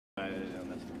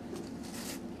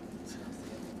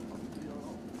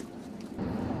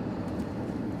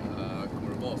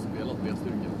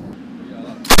B-styrkan.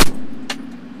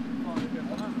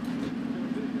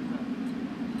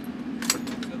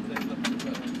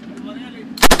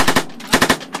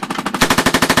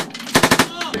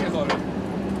 Vilken sa du?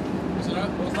 Sådär?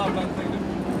 Vad snabb landning du?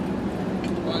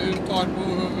 Ja, uttag på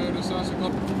huvudet så ska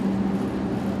kolla.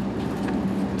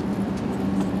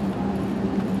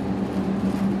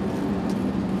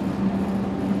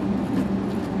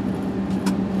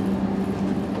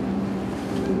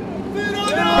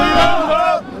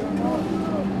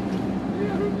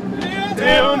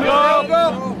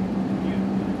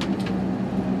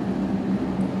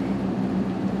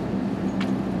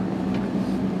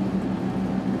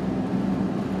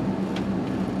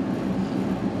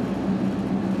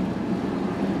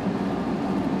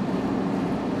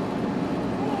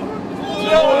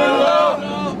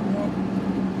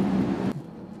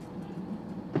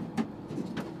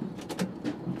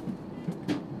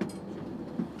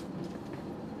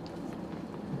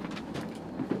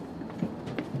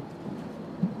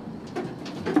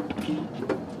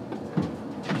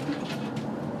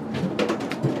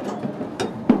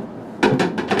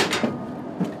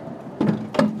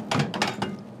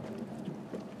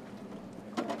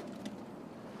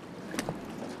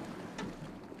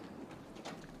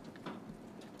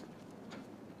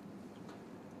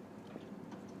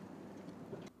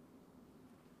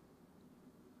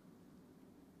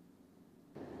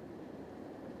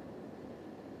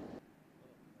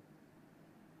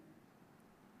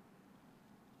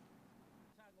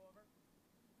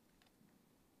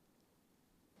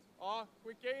 Ja,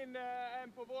 skicka in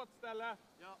en på vårt ställe.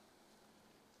 Ja.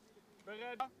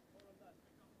 Beredda?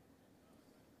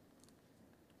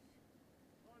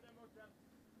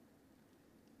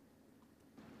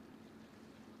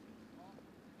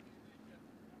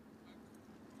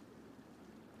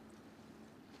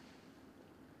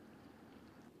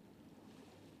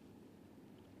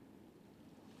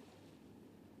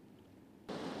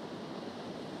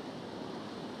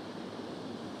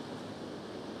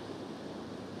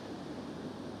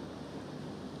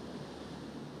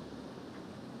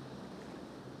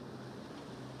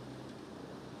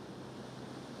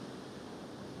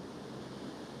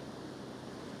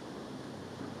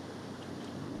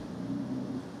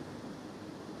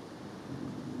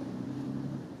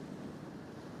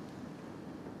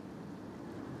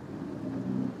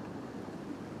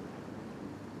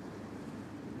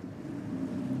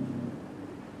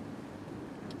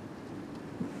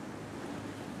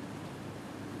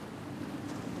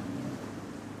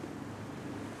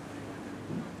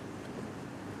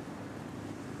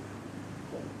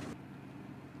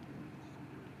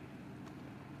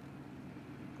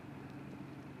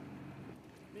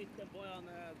 Mitten på en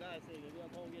där ser vi har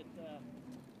tagit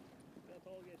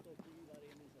och vidare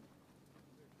in i sen.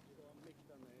 Så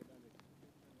mitten är den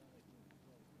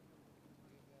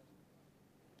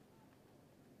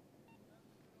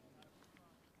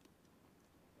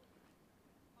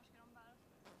Var ska de bära?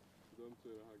 Dömt i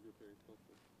det här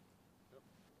grupperingsplatsen. Ja.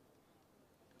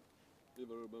 Vi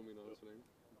var rubben min armslängd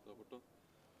där borta.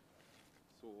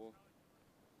 Så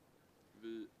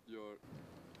vi gör...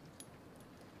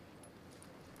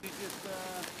 Vi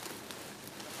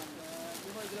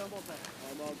har ju grön bort här. Ja,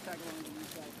 bara tagga honom i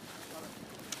Sverige.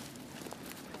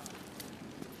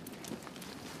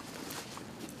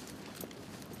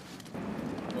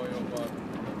 Bra jobbat.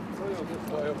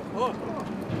 Bra jobbat.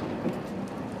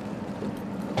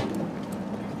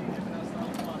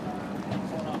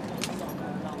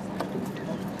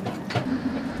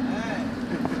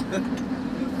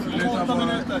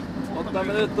 Åtta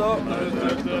minuter.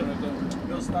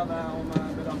 Gustav om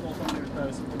mellan 8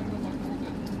 minuter.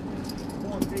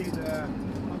 Måltid.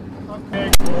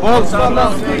 Våldsam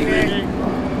landstigning.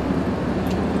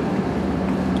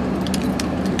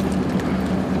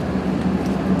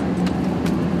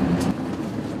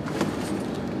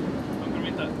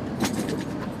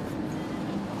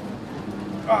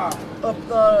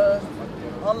 Öppna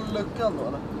all luckan då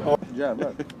eller? Ja,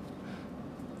 jävlar.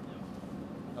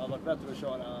 Det har varit bättre att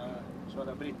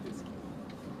köra brittisk.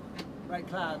 Right,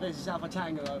 clear. This is Alpha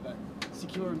Tango over.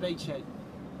 Secure and beachhead.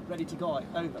 Ready to guide.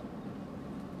 Over.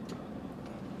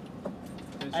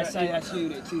 SAS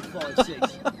unit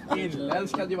 256.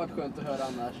 Irländsk hade ju varit skönt att höra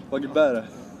annars. Vad bär det?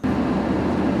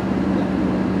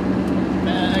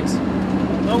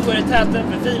 De går i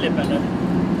täten för Filip eller?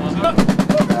 Ja.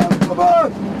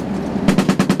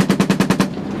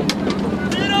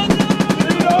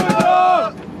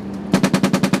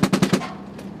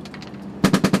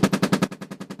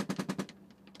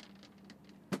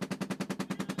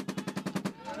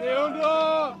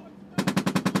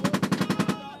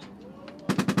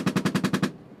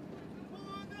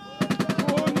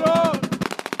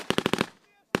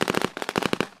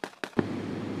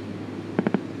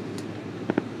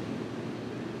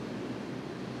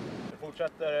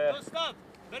 Fortsätter... Gustav!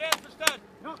 Beredd för start!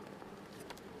 Ja.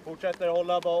 Fortsätter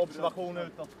hålla bara observation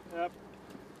utåt. Ja.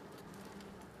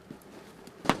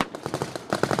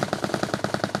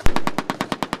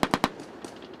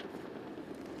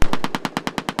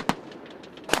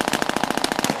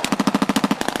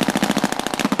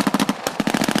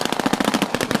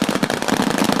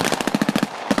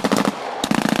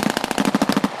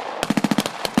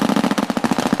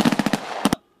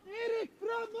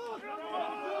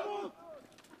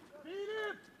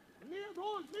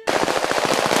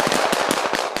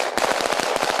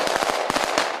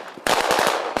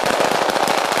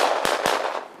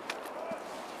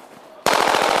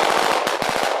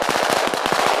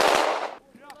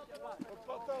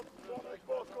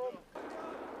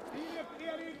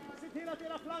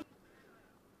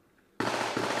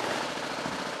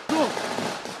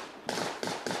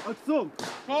 Axelsson!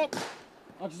 Stopp!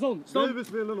 Axelsson, stopp!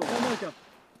 Samverkan.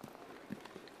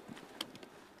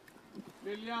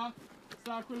 Lilja,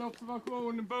 särskild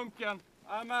observation, bunken.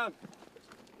 Amen.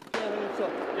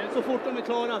 Så fort de är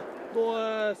klara, då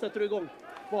sätter du igång.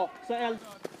 Bra, så eld.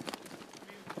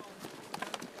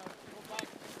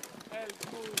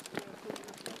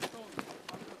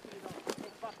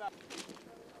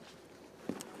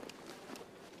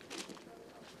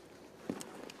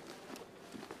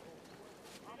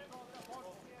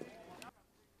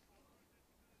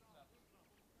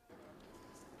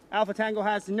 Alpha Tango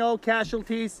has no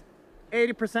casualties,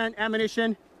 80%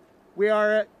 ammunition. We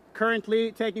are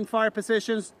currently taking fire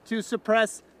positions to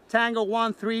suppress Tango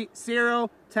 130,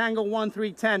 Tango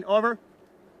 1310, over.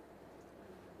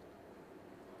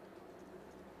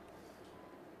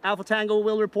 Alpha Tango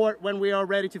will report when we are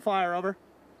ready to fire, over.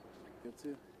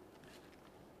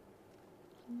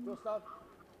 Gustav,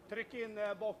 tryck in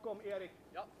bakom Erik.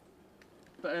 Ja.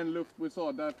 En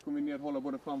luftbrisad, där kommer vi ner, hålla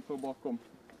både framför och bakom.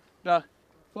 Där.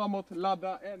 Framåt,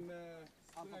 ladda en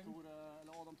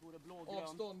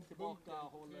avstånd tillbaka.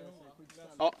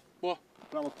 Ja, bra.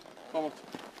 Framåt.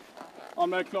 Ja,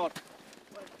 men klart.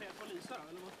 Vad är det fel poliser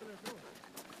eller vad spelar det för roll?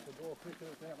 Så då skickar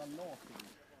du ut en jävla laser.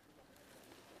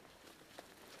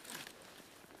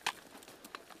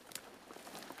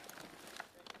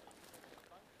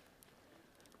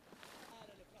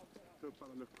 Ta upp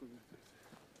alla luckor.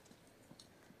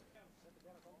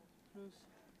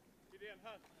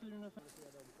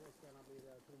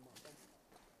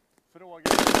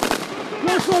 Fråga.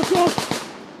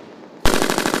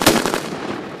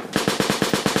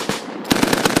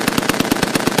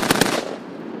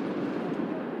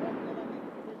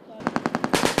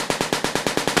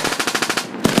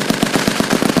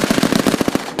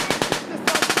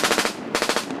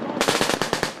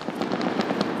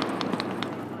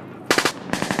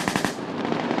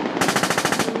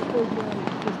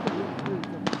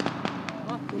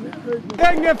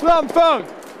 Hänger framför!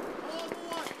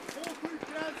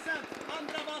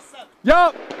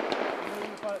 Ja!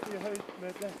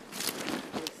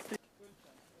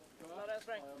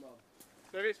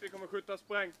 Visst, vi kommer skjuta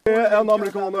spräng. En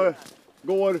amerikaner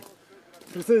går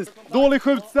precis. Dålig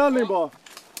skjutställning bara.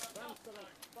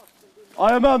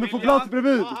 Jajamän, du får plats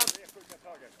bredvid.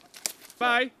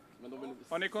 Berg,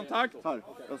 har ni kontakt? Här,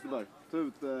 Österberg. Ta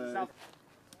ut...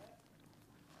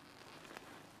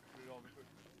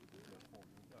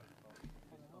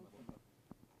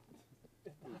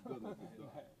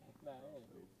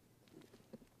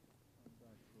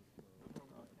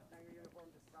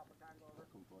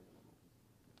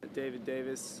 David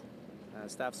Davis,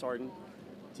 Staff Sergeant,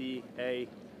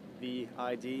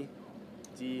 D-A-V-I-D,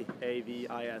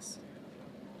 D-A-V-I-S.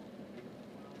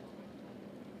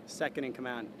 Second in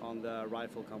command on the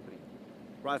rifle company.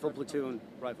 Rifle platoon,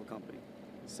 rifle company.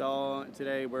 So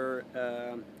today we're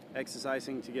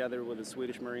exercising together with the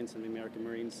Swedish Marines and the American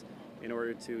Marines in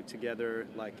order to together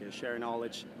share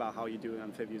knowledge about how you do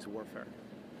amphibious warfare.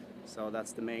 So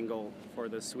that's the main goal for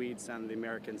the Swedes and the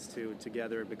Americans to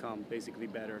together become basically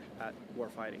better at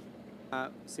warfighting.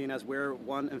 Seeing as we're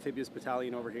one amphibious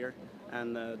battalion over here,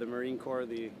 and the Marine Corps,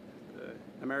 the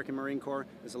American Marine Corps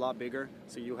is a lot bigger,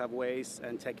 so you have ways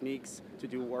and techniques to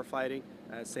do warfighting,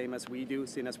 same as we do.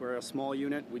 Seeing as we're a small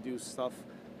unit, we do stuff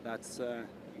that's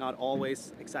not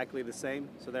always exactly the same,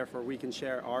 so therefore we can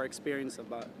share our experience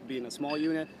about being a small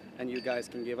unit, and you guys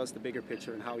can give us the bigger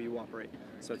picture and how you operate.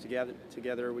 So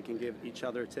together we can give each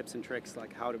other tips and tricks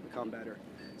like how to become better,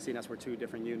 seeing as we're two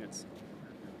different units.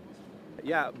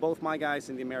 Yeah, both my guys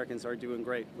and the Americans are doing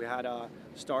great. We had a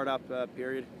startup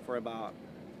period for about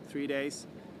 3 days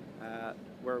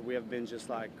where we have been just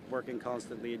working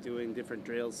constantly, doing different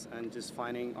drills and just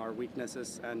finding our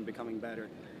weaknesses and becoming better.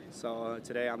 So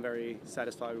today I'm very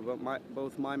satisfied with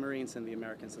both my Marines and the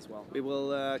Americans as well. We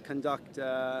will conduct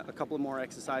a couple more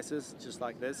exercises just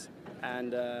like this,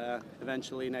 and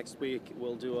eventually next week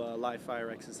we'll do a live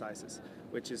fire exercises,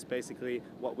 which is basically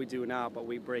what we do now, but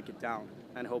we break it down.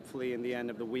 And hopefully in the end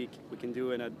of the week we can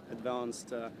do an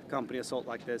advanced company assault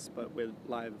like this, but with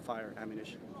live fire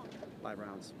ammunition, live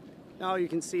rounds. Now you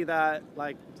can see that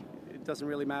like it doesn't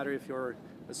really matter if you're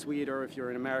a Swede or if you're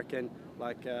an American.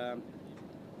 Like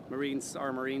Marines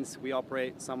are Marines. We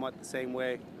operate somewhat the same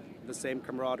way, the same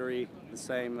camaraderie, the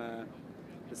same,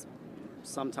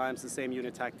 sometimes the same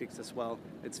unit tactics as well.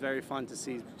 It's very fun to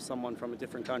see someone from a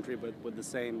different country, but with the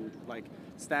same like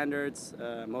standards,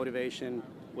 motivation,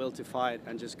 will to fight,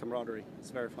 and just camaraderie.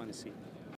 It's very fun to see.